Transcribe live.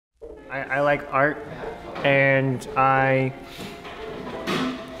I like art, and I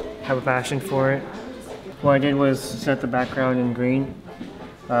have a passion for it. What I did was set the background in green,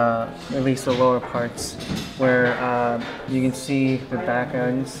 at least the lower parts, where you can see the back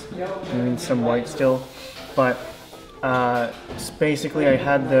ends and some white still. But basically I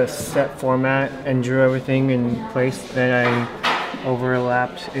had the set format and drew everything in place. Then I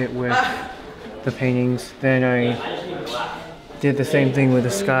overlapped it with the paintings. Then I did the same thing with the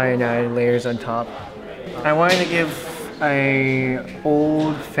sky and added layers on top. I wanted to give a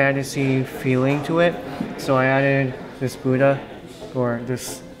old fantasy feeling to it, so I added this Buddha, or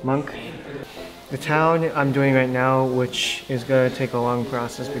this monk. The town I'm doing right now, which is going to take a long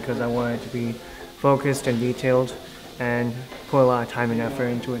process because I want it to be focused and detailed and put a lot of time and effort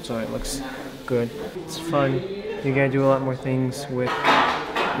into it so it looks good. It's fun. You gotta do a lot more things with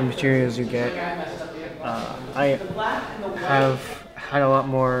the materials you get. I have had a lot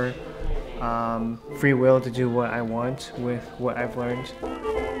more free will to do what I want with what I've learned.